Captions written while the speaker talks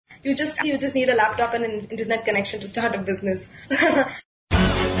You just need a laptop and an internet connection to start a business.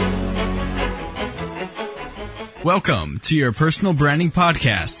 Welcome to your Personal Branding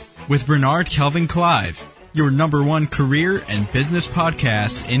Podcast with Bernard Kelvin Clive, your #1 career and business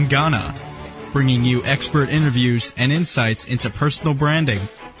podcast in Ghana, bringing you expert interviews and insights into personal branding,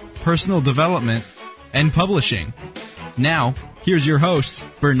 personal development, and publishing. Now, here's your host,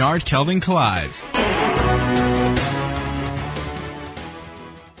 Bernard Kelvin Clive.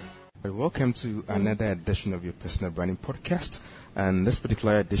 Welcome to another edition of your Personal Branding Podcast. And this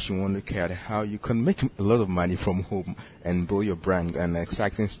particular edition, we want to look at how you can make a lot of money from home and build your brand. An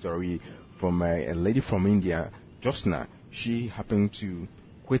exciting story from a lady from India, Jyotsna. She happened to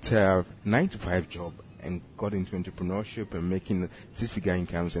quit her 9-to-5 job and got into entrepreneurship and making six-figure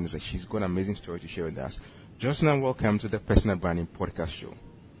incomes. And she's got an amazing story to share with us. Jyotsna, welcome to the Personal Branding Podcast show.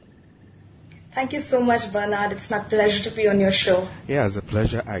 Thank you so much, Bernard. It's my pleasure to be on your show. Yeah, it's a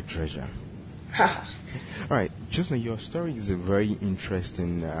pleasure I treasure. All right, Jyotsna, your story is a very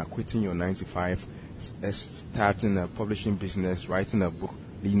interesting. Quitting your 9-to-5, starting a publishing business, writing a book,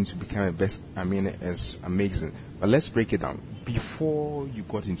 leading to become a best. I mean, it's amazing. But let's break it down. Before you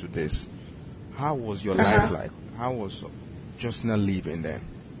got into this, how was your life like? How was Jyotsna living then?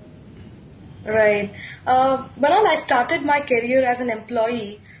 Right. Bernard, I started my career as an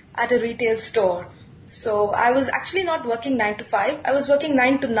employee at a retail store. So I was actually not working 9-to-5. I was working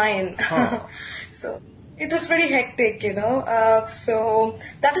 9-to-9. Oh. So it was pretty hectic, so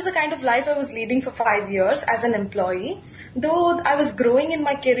that is the kind of life I was leading for 5 years as an employee. Though I was growing in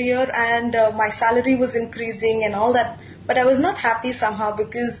my career and my salary was increasing and all that, but I was not happy somehow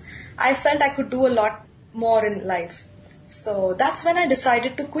because I felt I could do a lot more in life. So that's when I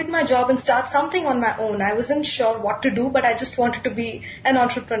decided to quit my job and start something on my own. I wasn't sure what to do, but I just wanted to be an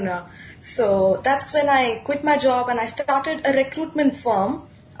entrepreneur. So that's when I quit my job and I started a recruitment firm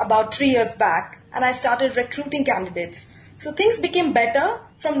about 3 years back, and I started recruiting candidates. So things became better.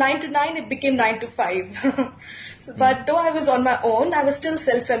 From 9-to-9, it became 9-to-5. But though I was on my own, I was still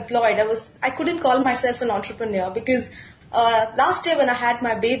self-employed. I couldn't call myself an entrepreneur because last year when I had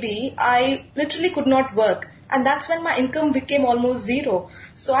my baby, I literally could not work. And that's when my income became almost zero.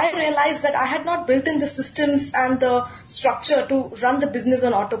 So I realized that I had not built in the systems and the structure to run the business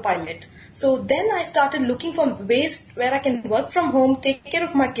on autopilot. So then I started looking for ways where I can work from home, take care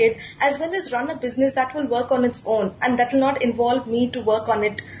of my kid, as well as run a business that will work on its own and that will not involve me to work on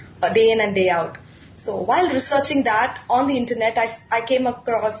it day in and day out. So while researching that on the internet, I came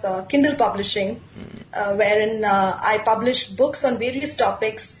across Kindle publishing, wherein I published books on various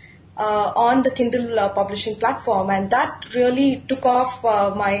topics on the Kindle publishing platform, and that really took off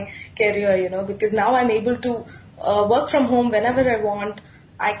my career, because now I'm able to work from home whenever I want.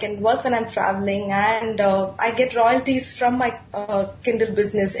 I can work when I'm traveling, and I get royalties from my Kindle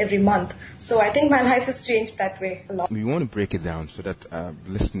business every month. So I think my life has changed that way a lot. We want to break it down so that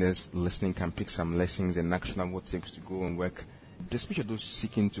listeners listening can pick some lessons and actionable tips to go and work, especially those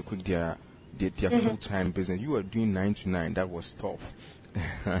seeking to quit their full-time business. You were doing 9-to-9. That was tough.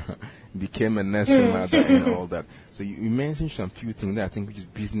 Became a nursing mother and all that. So you mentioned some few things that I think which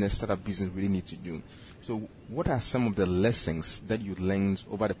is startup business really need to do. So what are some of the lessons that you learned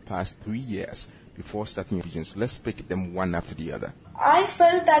over the past 3 years before starting your business? So let's pick them one after the other. I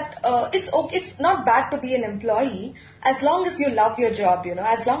felt that it's not bad to be an employee as long as you love your job,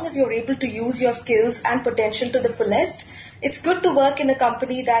 as long as you're able to use your skills and potential to the fullest. It's good to work in a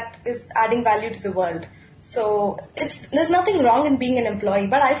company that is adding value to the world. So there's nothing wrong in being an employee,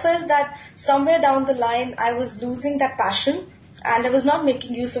 but I felt that somewhere down the line I was losing that passion and I was not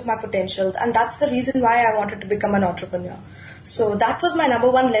making use of my potential, and that's the reason why I wanted to become an entrepreneur. So that was my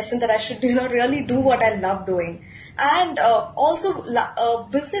 #1 lesson, that I should really do what I love doing. And also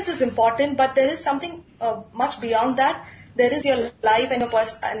business is important, but there is something much beyond that. There is your life and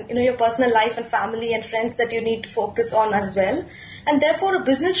your personal life and family and friends that you need to focus on as well. And therefore, a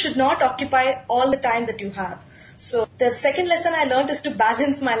business should not occupy all the time that you have. So the second lesson I learned is to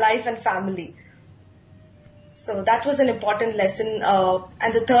balance my life and family. So that was an important lesson.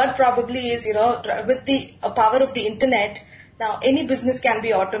 And the third probably is, with the power of the internet, now any business can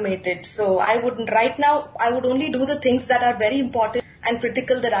be automated. So I would only do the things that are very important and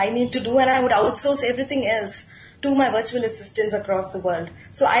critical that I need to do, and I would outsource everything else to my virtual assistants across the world.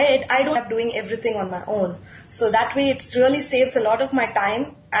 So I don't have doing everything on my own. So that way it really saves a lot of my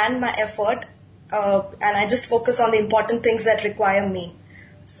time and my effort, and I just focus on the important things that require me.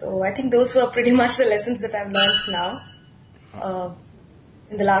 So I think those were pretty much the lessons that I've learned now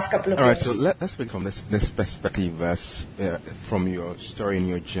in the last couple of years. All right, so let's speak from this perspective from your story and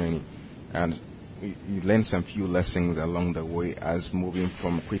your journey. And you learn some few lessons along the way as moving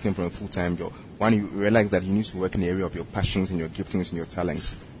from quitting from a full-time job. One, you realize that you need to work in the area of your passions and your giftings and your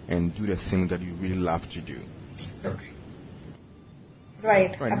talents and do the thing that you really love to do.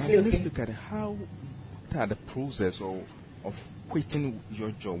 Right, Now absolutely. let's look at what are the process of quitting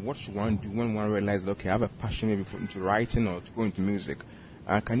your job. What should one do when one realizes, okay, I have a passion maybe into writing or to go into music?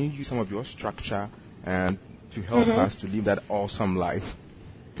 Can you use some of your structure to help us to live that awesome life?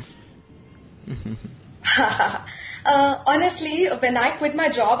 Honestly, when I quit my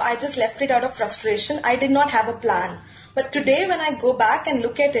job, I just left it out of frustration. I did not have a plan. But today, when I go back and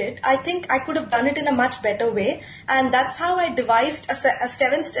look at it, I think I could have done it in a much better way. And that's how I devised a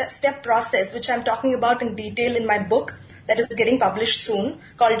 7-step process, which I'm talking about in detail in my book that is getting published soon,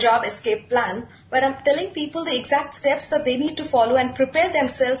 called Job Escape Plan, where I'm telling people the exact steps that they need to follow and prepare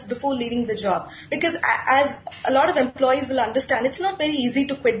themselves before leaving the job. Because as a lot of employees will understand, it's not very easy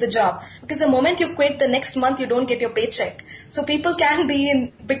to quit the job. Because the moment you quit, the next month you don't get your paycheck. So people can be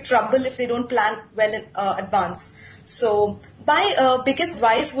in big trouble if they don't plan well in advance. So my biggest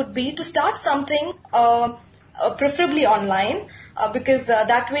advice would be to start something preferably online, because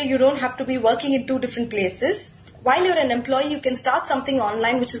that way you don't have to be working in two different places. While you're an employee, you can start something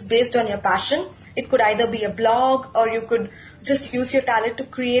online which is based on your passion. It could either be a blog, or you could just use your talent to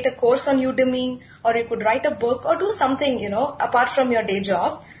create a course on Udemy, or you could write a book or do something, apart from your day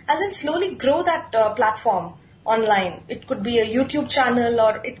job, and then slowly grow that platform online. It could be a YouTube channel,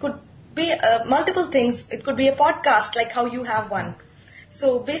 or it could be multiple things. It could be a podcast like how you have one.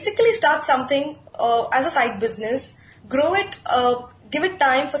 So basically start something as a side business, grow it, give it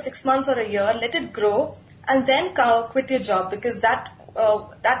time for 6 months or a year, let it grow, and then quit your job, because that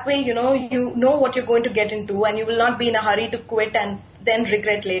way, you know what you're going to get into, and you will not be in a hurry to quit and then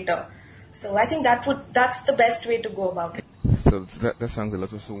regret later. So I think that's the best way to go about it. So that sounds a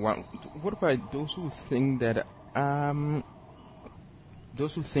lot. So what about those who think that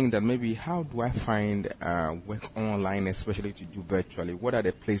maybe, how do I find work online, especially to do virtually? What are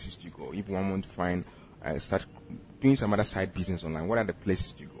the places to go if one wants to find start doing some other side business online? What are the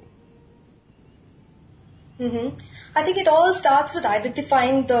places to go? I think it all starts with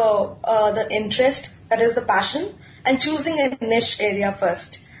identifying the interest, that is the passion, and choosing a niche area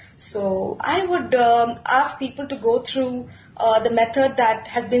first. So I would ask people to go through the method that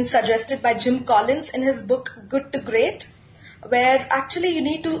has been suggested by Jim Collins in his book Good to Great, where actually you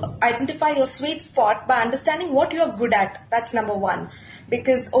need to identify your sweet spot by understanding what you are good at. That's number one.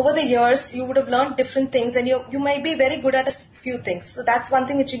 Because over the years, you would have learned different things, and you might be very good at a few things. So that's one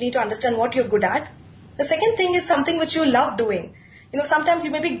thing which you need to understand, what you're good at. The second thing is something which you love doing. Sometimes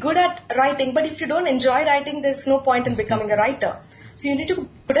you may be good at writing, but if you don't enjoy writing, there's no point in becoming a writer. So you need to be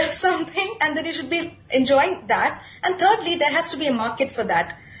good at something, and then you should be enjoying that. And thirdly, there has to be a market for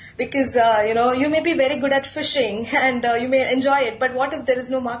that. Because, you may be very good at fishing and you may enjoy it, but what if there is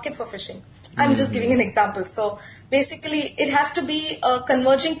no market for fishing? I'm just giving an example. So basically, it has to be a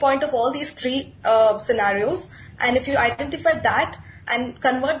converging point of all these three scenarios. And if you identify that and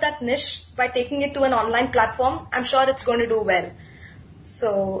convert that niche by taking it to an online platform, I'm sure it's going to do well.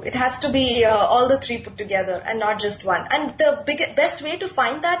 So it has to be all the three put together and not just one. And the best way to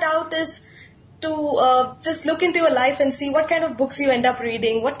find that out is to just look into your life and see what kind of books you end up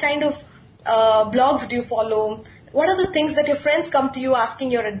reading, what kind of blogs do you follow, what are the things that your friends come to you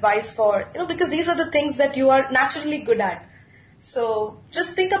asking your advice for, because these are the things that you are naturally good at. So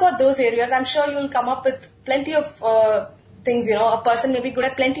just think about those areas. I'm sure you'll come up with plenty of things. A person may be good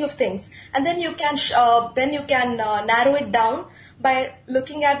at plenty of things, and then you can narrow it down by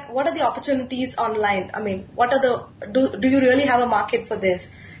looking at what are the opportunities online. I mean, what are do you really have a market for this?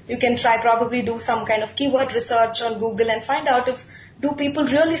 You can probably do some kind of keyword research on Google and find out do people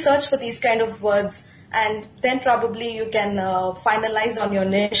really search for these kind of words, and then probably you can finalize on your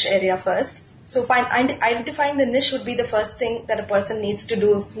niche area first. So identifying the niche would be the first thing that a person needs to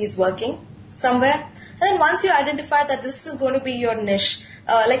do if he's working somewhere. And then once you identify that this is going to be your niche,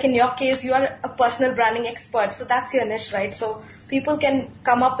 like in your case, you are a personal branding expert, so that's your niche, right? So people can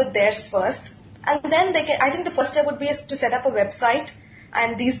come up with theirs first, and then I think the first step would be to set up a website.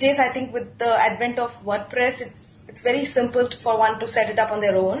 And these days, I think with the advent of WordPress, it's very simple for one to set it up on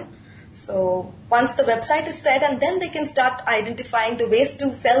their own. So once the website is set, and then they can start identifying the ways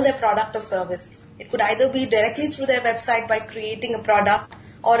to sell their product or service. It could either be directly through their website by creating a product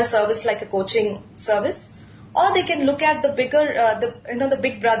or a service like a coaching service, or they can look at the bigger, the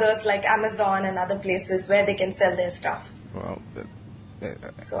big brothers like Amazon and other places where they can sell their stuff. Well,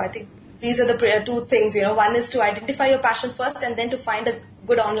 so I think these are the two things. One is to identify your passion first, and then to find a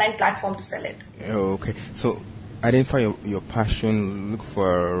good online platform to sell it. Okay, so identify your passion, look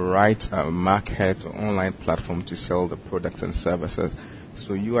for a right market or online platform to sell the products and services.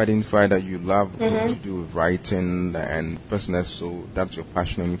 So you identify that you love what to do with writing and business, so that's your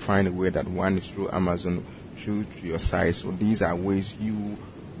passion, and you find a way that one is through Amazon, through your site. So these are ways you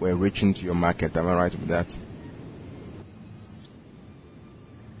were reaching to your market. Am I right with that?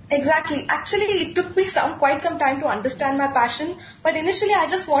 Exactly. Actually, it took me quite some time to understand my passion. But initially, I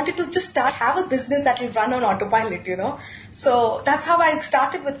just wanted to have a business that will run on autopilot, So that's how I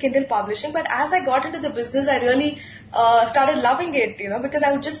started with Kindle publishing. But as I got into the business, I really started loving it, because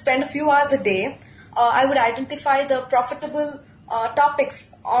I would just spend a few hours a day. I would identify the profitable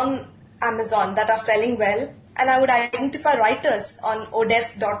topics on Amazon that are selling well. And I would identify writers on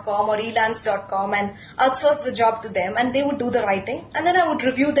odesk.com or elance.com and outsource the job to them, and they would do the writing. And then I would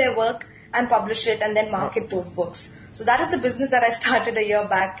review their work and publish it and then market those books. So that is the business that I started a year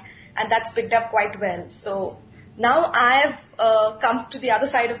back, and that's picked up quite well. So now I've come to the other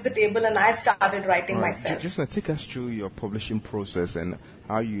side of the table and I've started writing myself. Jyotsna, take us through your publishing process and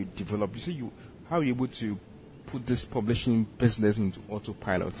how you develop. How are you able to put this publishing business into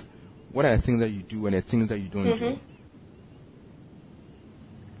autopilot? What are the things that you do and the things that you don't do?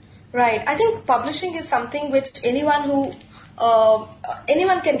 Right. I think publishing is something which anyone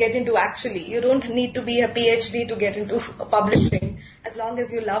can get into, actually. You don't need to be a PhD to get into publishing. As long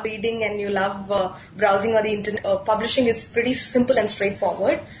as you love reading and you love browsing on the internet, publishing is pretty simple and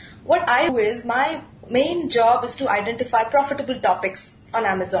straightforward. What I do is, my main job is to identify profitable topics on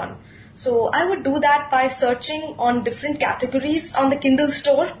Amazon. So I would do that by searching on different categories on the Kindle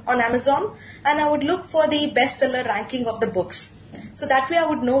store on Amazon, and I would look for the bestseller ranking of the books. So that way I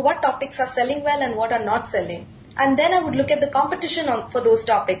would know what topics are selling well and what are not selling. And then I would look at the competition for those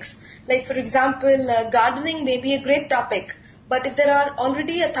topics. Like, for example, gardening may be a great topic, but if there are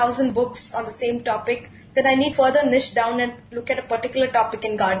already 1,000 books on the same topic, then I need further niche down and look at a particular topic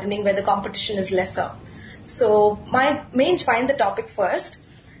in gardening where the competition is lesser. So my main find the topic first.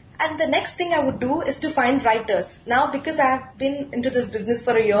 And the next thing I would do is to find writers. Now, because I have been into this business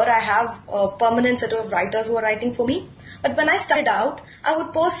for a year, I have a permanent set of writers who are writing for me. But when I started out, I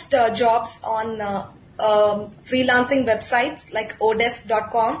would post jobs on freelancing websites like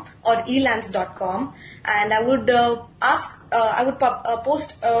odesk.com or elance.com. And I would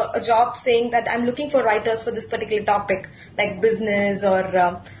post a job saying that I'm looking for writers for this particular topic, like business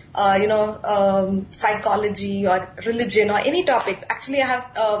or psychology or religion or any topic. Actually,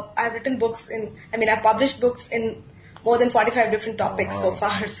 I've written books I've published books in more than 45 different topics so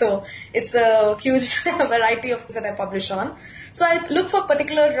far. So it's a huge variety of things that I publish on. So I look for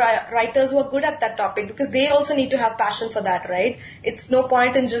particular writers who are good at that topic, because they also need to have passion for that, right? It's no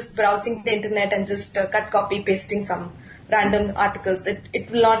point in just browsing the internet and just cut, copy, pasting some random articles. It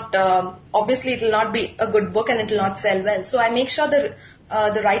will not, obviously it will not be a good book and it will not sell well. So I make sure that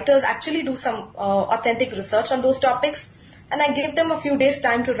the writers actually do some authentic research on those topics, and I give them a few days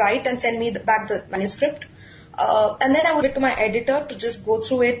time to write and send me back the manuscript. And then I would give it to my editor to just go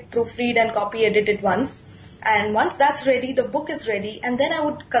through it, proofread and copy edit it once. And once that's ready, the book is ready, and then I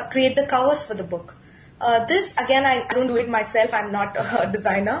would create the covers for the book. This, again, I don't do it myself. I'm not a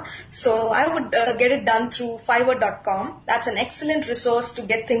designer. So I would get it done through Fiverr.com. That's an excellent resource to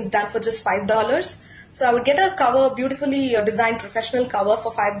get things done for just $5. So I would get a cover, beautifully designed professional cover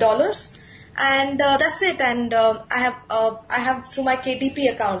for $5. And that's it. And I have through my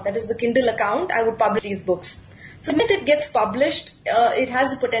KDP account, that is the Kindle account, I would publish these books. So when it gets published, it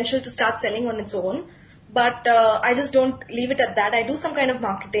has the potential to start selling on its own. But I just don't leave it at that. I do some kind of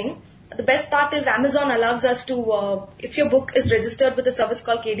marketing. The best part is Amazon allows us to, if your book is registered with a service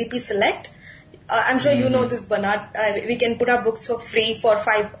called KDP Select, I'm sure you know this, Bernard, we can put our books for free for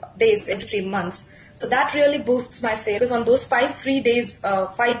 5 days every 3 months. So that really boosts my sales, because on those 5 days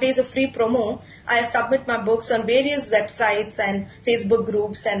of free promo, I submit my books on various websites and Facebook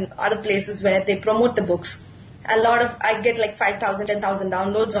groups and other places where they promote the books. I get like 5,000, 10,000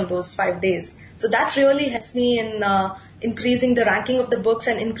 downloads on those 5 days. So that really helps me in increasing the ranking of the books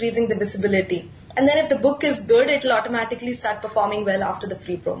and increasing the visibility. And then if the book is good, it will automatically start performing well after the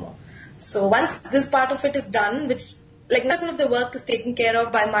free promo. So once this part of it is done, which like 90% of the work is taken care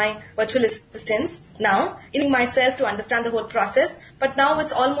of by my virtual assistants now, in myself to understand the whole process, but now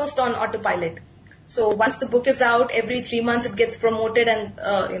it's almost on autopilot. So once the book is out, every 3 months it gets promoted and,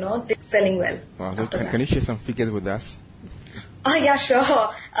 it's selling well. Wow. So can you share some figures with us? Yeah, sure.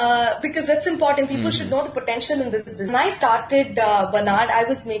 Because that's important. People should know the potential in this business. When I started Bernard, I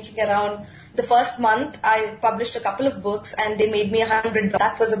was making around The first month, I published a couple of books and they made me $100.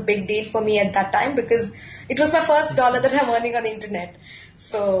 That was a big deal for me at that time because it was my first dollar that I'm earning on the internet.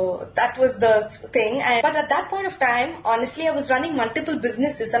 So that was the thing. But at that point of time, honestly, I was running multiple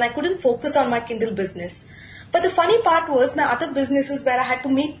businesses and I couldn't focus on my Kindle business. But the funny part was my other businesses where I had to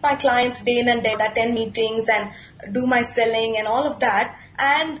meet my clients day in and day, attend meetings and do my selling and all of that.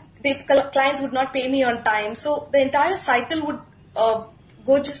 And the clients would not pay me on time. So the entire cycle would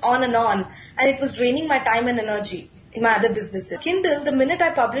go just on, and it was draining my time and energy in my other businesses. Kindle, the minute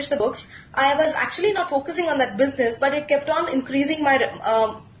I published the books, I was actually not focusing on that business, but it kept on increasing my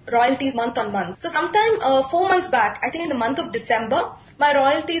royalties month on month. So sometime 4 months back, I think in the month of December, my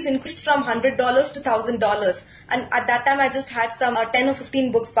royalties increased from $100 to $1,000. And at that time, I just had some 10 or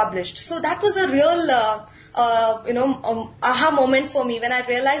 15 books published. So that was a real aha moment for me when I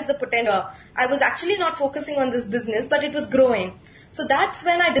realized the potential. I was actually not focusing on this business, but it was growing. So that's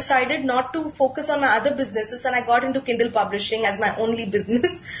when I decided not to focus on my other businesses and I got into Kindle publishing as my only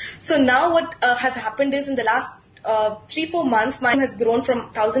business. So now what has happened is in the last 3-4 months, mine has grown from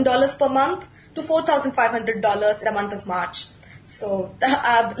 $1,000 per month to $4,500 in the month of March. So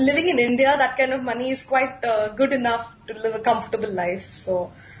living in India, that kind of money is quite good enough to live a comfortable life.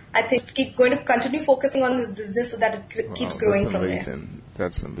 So I think going to continue focusing on this business so that it keeps growing from there.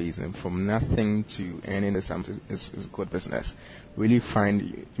 That's amazing. From nothing to earning something is good business. Really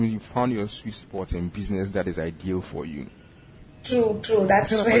you found your sweet spot in business that is ideal for you. True.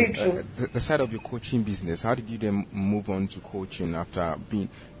 That's very true. The side of your coaching business, how did you then move on to coaching after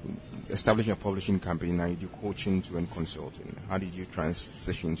establishing a publishing company? Now you do coaching to and consulting. How did you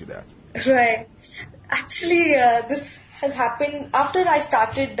transition to that? Right. Actually, this has happened after I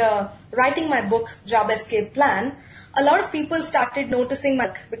started writing my book, Job Escape Plan. A lot of people started noticing my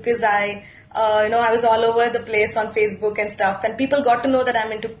work because I was all over the place on Facebook and stuff, and people got to know that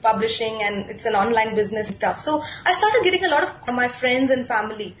I'm into publishing and it's an online business and stuff. So I started getting a lot of my friends and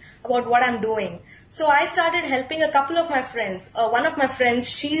family about what I'm doing. So I started helping a couple of my friends. One of my friends,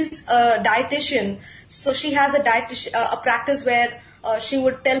 she's a dietitian, so she has a practice where she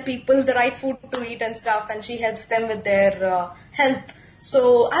would tell people the right food to eat and stuff, and she helps them with their health.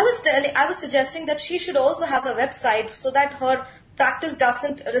 So I was suggesting that she should also have a website so that her practice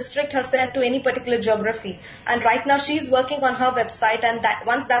doesn't restrict herself to any particular geography. And right now she's working on her website, and that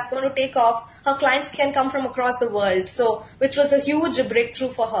once that's going to take off, her clients can come from across the world. So, which was a huge breakthrough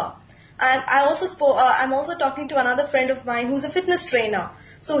for her. And I'm also talking to another friend of mine who's a fitness trainer.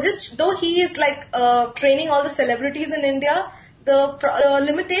 So though he is training all the celebrities in India, the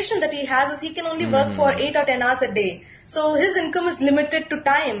limitation that he has is he can only work for 8 or 10 hours a day. So his income is limited to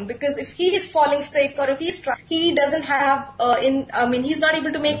time, because if he is falling sick or if he doesn't have, he's not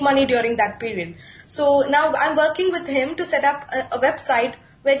able to make money during that period. So now I'm working with him to set up a website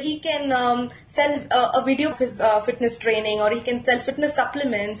where he can sell a video of his fitness training, or he can sell fitness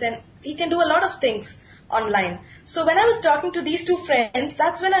supplements, and he can do a lot of things online. So when I was talking to these two friends,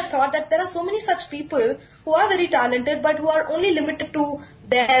 that's when I thought that there are so many such people who are very talented but who are only limited to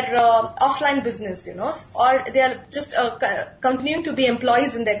their offline business, or they are just continuing to be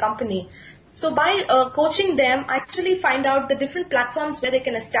employees in their company. So by coaching them, I actually find out the different platforms where they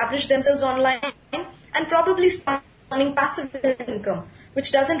can establish themselves online and probably start earning passive income,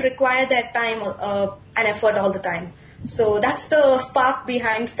 which doesn't require their time and effort all the time. So that's the spark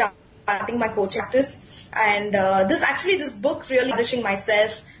behind starting my coaching practice. And this book really publishing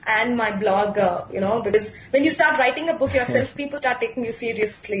myself and my blog, because when you start writing a book yourself, people start taking you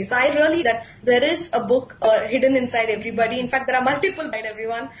seriously. So I really that there is a book hidden inside everybody. In fact, there are multiple inside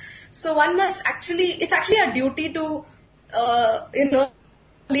everyone. So one must it's actually a duty to,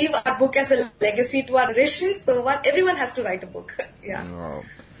 leave our book as a legacy to our generation. So everyone has to write a book. Yeah. Wow.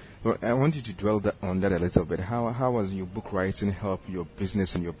 Well, I want you to dwell on that a little bit. How has your book writing helped your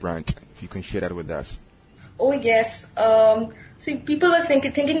business and your brand? If you can share that with us. Oh, yes. See, people were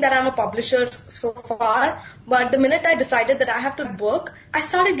thinking that I'm a publisher so far, but the minute I decided that I have to book, I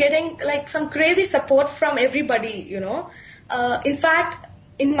started getting some crazy support from everybody, In fact,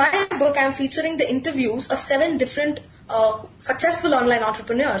 in my book, I'm featuring the interviews of 7 different successful online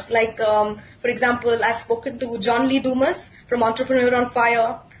entrepreneurs. For example, I've spoken to John Lee Dumas from Entrepreneur on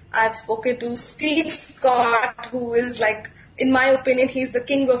Fire. I've spoken to Steve Scott, who is in my opinion, he's the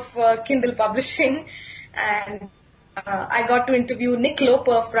king of Kindle publishing. And I got to interview Nick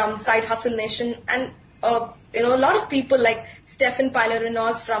Loper from Side Hustle Nation, and a lot of people like Stefan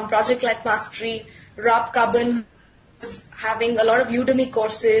Pilarinos from Project Life Mastery, Rob Cubbon, who's having a lot of Udemy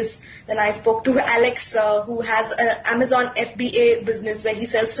courses. Then I spoke to Alex, who has an Amazon FBA business where he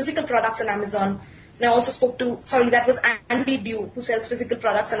sells physical products on Amazon. And I also spoke to, that was Andy Dew, who sells physical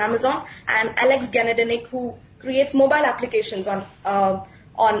products on Amazon, and Alex Ganedinick, who creates mobile applications on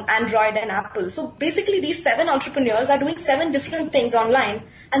Android and Apple. So basically these 7 entrepreneurs are doing 7 different things online,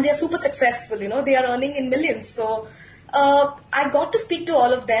 and they're super successful, they are earning in millions. So I got to speak to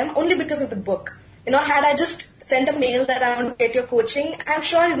all of them only because of the book. Had I just sent a mail that I want to get your coaching, I'm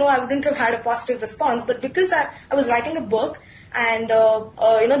sure, I wouldn't have had a positive response. But because I was writing a book, and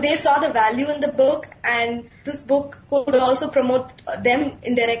they saw the value in the book, and this book could also promote them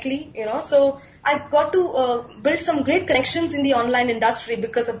indirectly, so I got to build some great connections in the online industry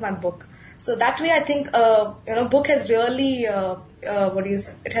because of my book. So that way, I think book has really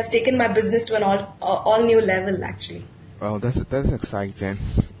it has taken my business to an all new level, actually. Well, that's exciting.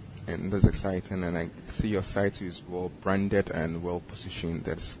 And that's exciting, and I see your site is well branded and well positioned.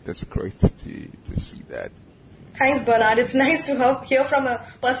 That's great to see that. Thanks, Bernard. It's nice to hear from a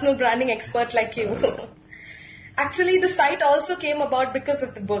personal branding expert like you. Actually, the site also came about because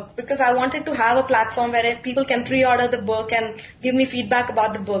of the book, because I wanted to have a platform where people can pre-order the book and give me feedback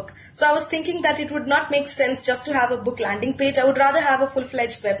about the book. So I was thinking that it would not make sense just to have a book landing page. I would rather have a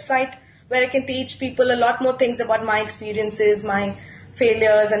full-fledged website where I can teach people a lot more things about my experiences, my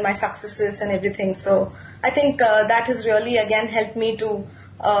failures and my successes and everything. So I think that has really, again, helped me to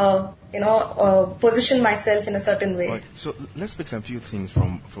position myself in a certain way. Right. So let's pick some few things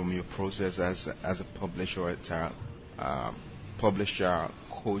from your process as a publisher,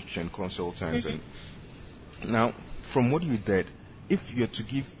 coach, and consultant. Mm-hmm. And now, from what you did, if you're to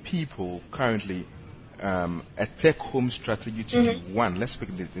give people currently a take-home strategy to do, one, let's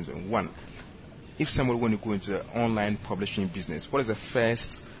pick the things. One, if somebody want to go into an online publishing business, what is the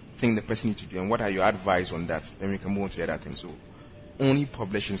first thing the person needs to do, and what are your advice on that? Then we can move on to the other thing. So, only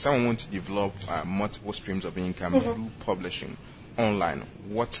publishing. Someone wants to develop multiple streams of income through publishing online.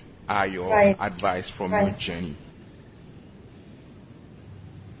 What are your advice from your journey?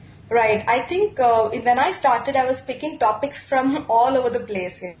 Right. I think when I started, I was picking topics from all over the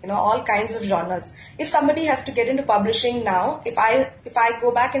place, all kinds of genres. If somebody has to get into publishing now, if I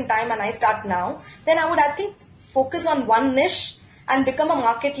go back in time and I start now, then I think, focus on one niche and become a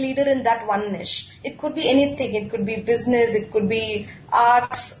market leader in that one niche. It could be anything. It could be business. It could be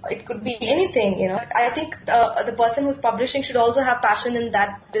arts. It could be anything, I think the person who's publishing should also have passion in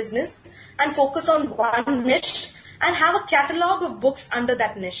that business and focus on one niche and have a catalog of books under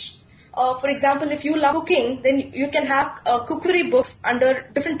that niche. For example, if you love cooking, then you can have cookery books under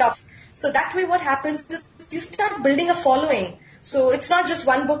different topics. So that way what happens is you start building a following. So it's not just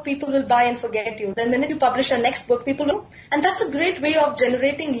one book people will buy and forget you. The minute you publish a next book, people will. And that's a great way of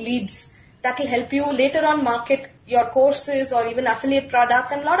generating leads that will help you later on market your courses or even affiliate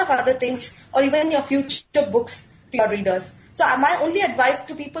products and a lot of other things, or even your future books to your readers. So my only advice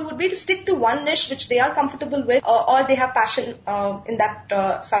to people would be to stick to one niche which they are comfortable with or they have passion in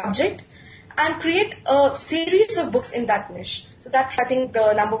that subject, and create a series of books in that niche. So that's, I think,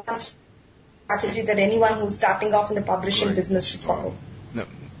 the number one strategy that anyone who's starting off in the publishing business should follow.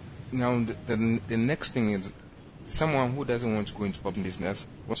 Now the next thing is someone who doesn't want to go into publishing business,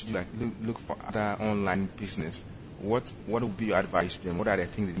 what should you like? Look for other online business. What would be your advice to them? What are the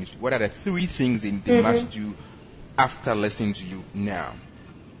things they need to do? What are the 3 things they must do after listening to you now?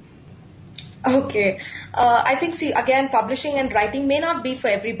 Okay. I think, again, publishing and writing may not be for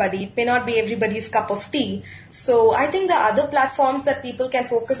everybody. It may not be everybody's cup of tea. So I think the other platforms that people can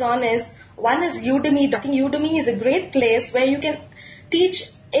focus on one is Udemy. I think Udemy is a great place where you can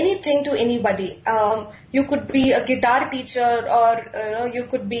teach anything to anybody. You could be a guitar teacher, or you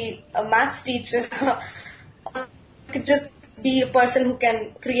could be a maths teacher. You could just be a person who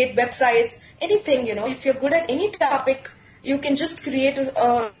can create websites. Anything, if you're good at any topic, you can just create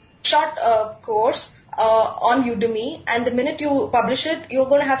a short course on Udemy, and the minute you publish it, you're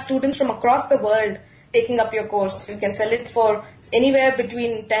going to have students from across the world taking up your course. You can sell it for anywhere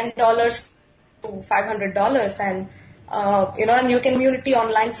between $10 to $500, and and you can community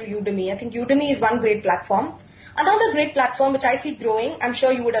online through Udemy. I think Udemy is one great platform. Another great platform which I see growing, I'm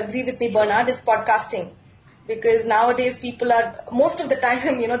sure you would agree with me, Bernard, is podcasting. Because nowadays people are, most of the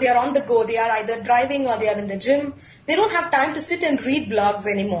time, they are on the go. They are either driving or they are in the gym. They don't have time to sit and read blogs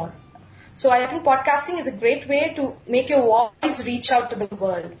anymore. So I think podcasting is a great way to make your voice reach out to the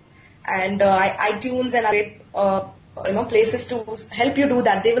world. And iTunes and great places to help you do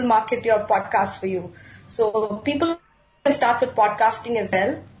that. They will market your podcast for you. So people can start with podcasting as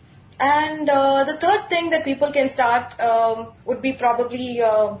well. And the third thing that people can start would be probably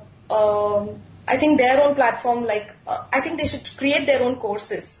I think their own platform. I think they should create their own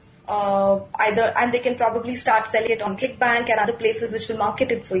courses. And they can probably start selling it on ClickBank and other places which will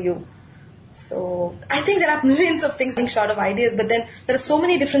market it for you. So I think there are millions of things being short of ideas, but then there are so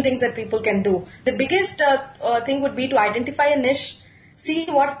many different things that people can do. The biggest thing would be to identify a niche, see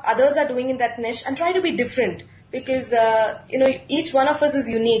what others are doing in that niche, and try to be different. Because each one of us is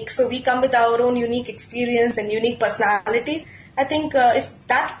unique, so we come with our own unique experience and unique personality. I think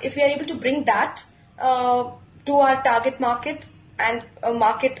if we are able to bring that to our target market and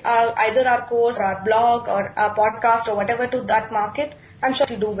market either our course or our blog or our podcast or whatever to that market, I'm sure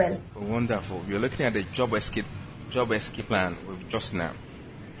it'll do well. Wonderful. You're looking at the job escape plan with Jyotsna.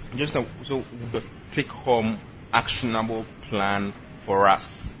 Jyotsna, so the take-home actionable plan for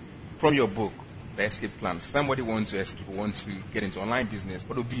us from your book, the escape plan. Somebody wants to escape, want to get into online business.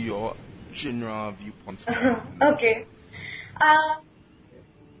 What would be your general viewpoint? Okay.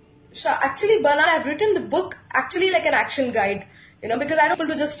 Sure. Actually, Bernard, I've written the book actually like an action guide. Because I don't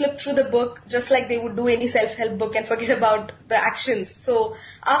want to just flip through the book just like they would do any self-help book and forget about the actions. So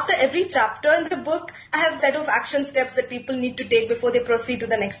after every chapter in the book, I have a set of action steps that people need to take before they proceed to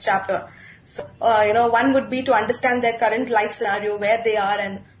the next chapter. So, one would be to understand their current life scenario, where they are,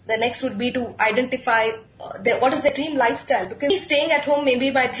 and the next would be to identify what is their dream lifestyle. Because staying at home may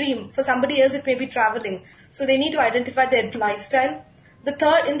be my dream. For somebody else, it may be traveling. So they need to identify their lifestyle.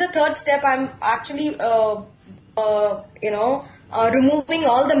 In the third step, I'm actually, removing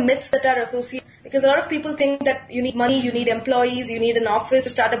all the myths that are associated, because a lot of people think that you need money, you need employees, you need an office to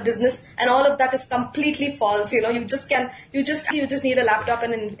start a business, and all of that is completely false. You just need a laptop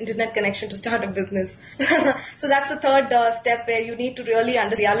and an internet connection to start a business. So that's the third step, where you need to really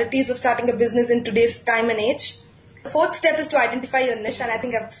understand the realities of starting a business in today's time and age. The fourth step is to identify your niche, and I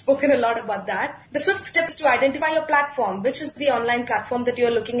think I've spoken a lot about that. The fifth step is to identify your platform, which is the online platform that you're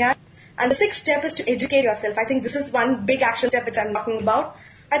looking at. And the sixth step is to educate yourself. I think this is one big action step which I'm talking about.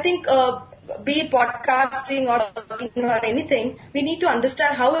 I think be it podcasting or anything, we need to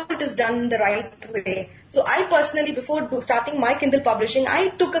understand how it is done the right way. So I personally, before starting my Kindle publishing, I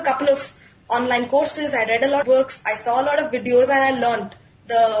took a couple of online courses. I read a lot of books. I saw a lot of videos, and I learned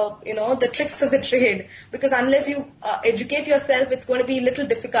the tricks of the trade. Because unless you educate yourself, it's going to be a little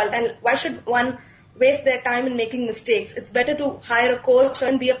difficult. And why should one waste their time in making mistakes? It's better to hire a coach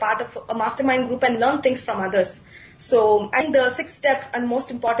and be a part of a mastermind group and learn things from others. So I think the sixth step and most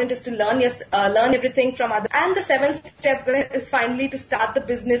important is to learn everything from others. And the seventh step is finally to start the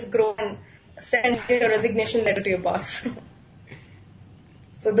business, grow, and send your resignation letter to your boss.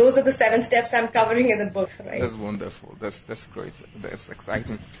 So those are the 7 steps I'm covering in the book, right? That's wonderful. That's great. That's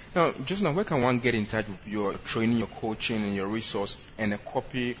exciting. Now, just now, where can one get in touch with your training, your coaching, and your resources, and a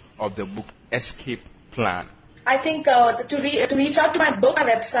copy of the book Escape Plan? I think to reach out to my book, my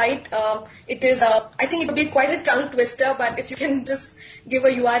website, it is. I think it would be quite a tongue twister, but if you can just give a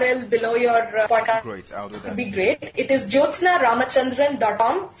URL below your podcast, great. I'll do that. It would be great. It is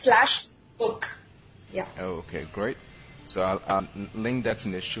jyotsnaramachandran.com/book. Yeah. Okay, great. So I'll link that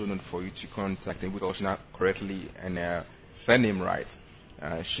in the show note for you to contact him because not correctly and send him right.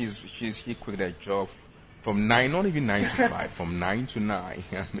 He quit that job from 9, not even 9 to 5, from 9 to 9.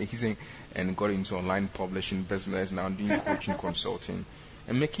 Amazing. And got into online publishing business, now doing coaching, consulting,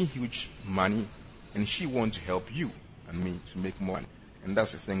 and making huge money. And she wants to help you and me to make more money. And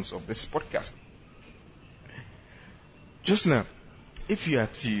that's the things of this podcast. Jyotsna, if you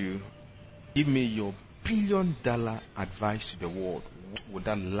had to give me your $1 billion advice to the world, what would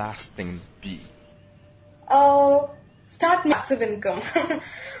that last thing be? Start massive income.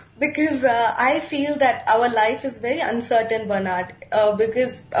 Because I feel that our life is very uncertain, Bernard.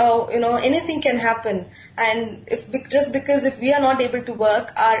 Because anything can happen, and if we are not able to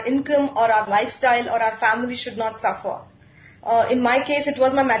work, our income or our lifestyle or our family should not suffer. In my case, it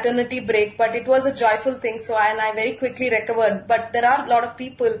was my maternity break, but it was a joyful thing. So I very quickly recovered. But there are a lot of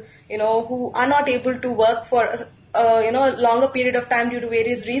people, who are not able to work for a longer period of time due to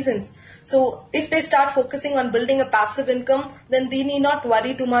various reasons. So if they start focusing on building a passive income, then they need not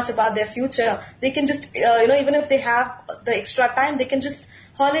worry too much about their future. They can just, even if they have the extra time, they can just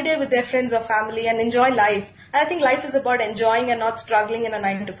holiday with their friends or family and enjoy life. And I think life is about enjoying and not struggling in a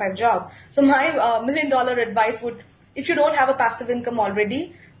 9-to-5 job. So my $1 million advice would, if you don't have a passive income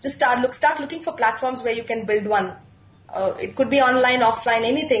already, just start looking for platforms where you can build one. It could be online, offline,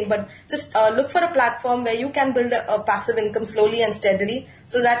 anything, but just look for a platform where you can build a passive income slowly and steadily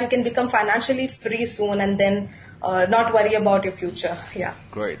so that you can become financially free soon and then not worry about your future. Yeah.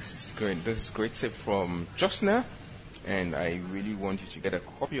 Great. It's great. This is a great tip from Jyotsna, and I really want you to get a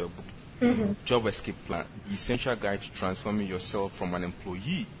copy of the book, Job Escape Plan, the essential guide to transforming yourself from an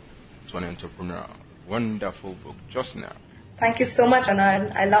employee to an entrepreneur. Wonderful book, Jyotsna. Thank you so much,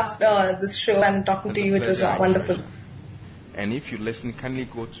 Anand. I loved this show and talking to you. It was wonderful. And if you listen, kindly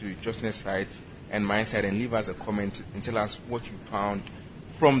go to Jyotsna's site and my side and leave us a comment and tell us what you found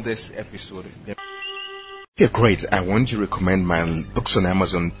from this episode. Yeah, great. I want to recommend my books on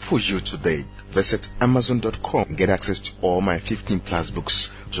Amazon for you today. Visit Amazon.com and get access to all my 15 plus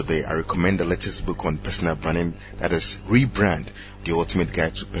books today. I recommend the latest book on personal branding, that is Rebrand, the ultimate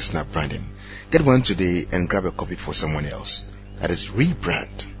guide to personal branding. Get one today and grab a copy for someone else. That is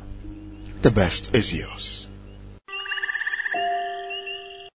Rebrand. The best is yours.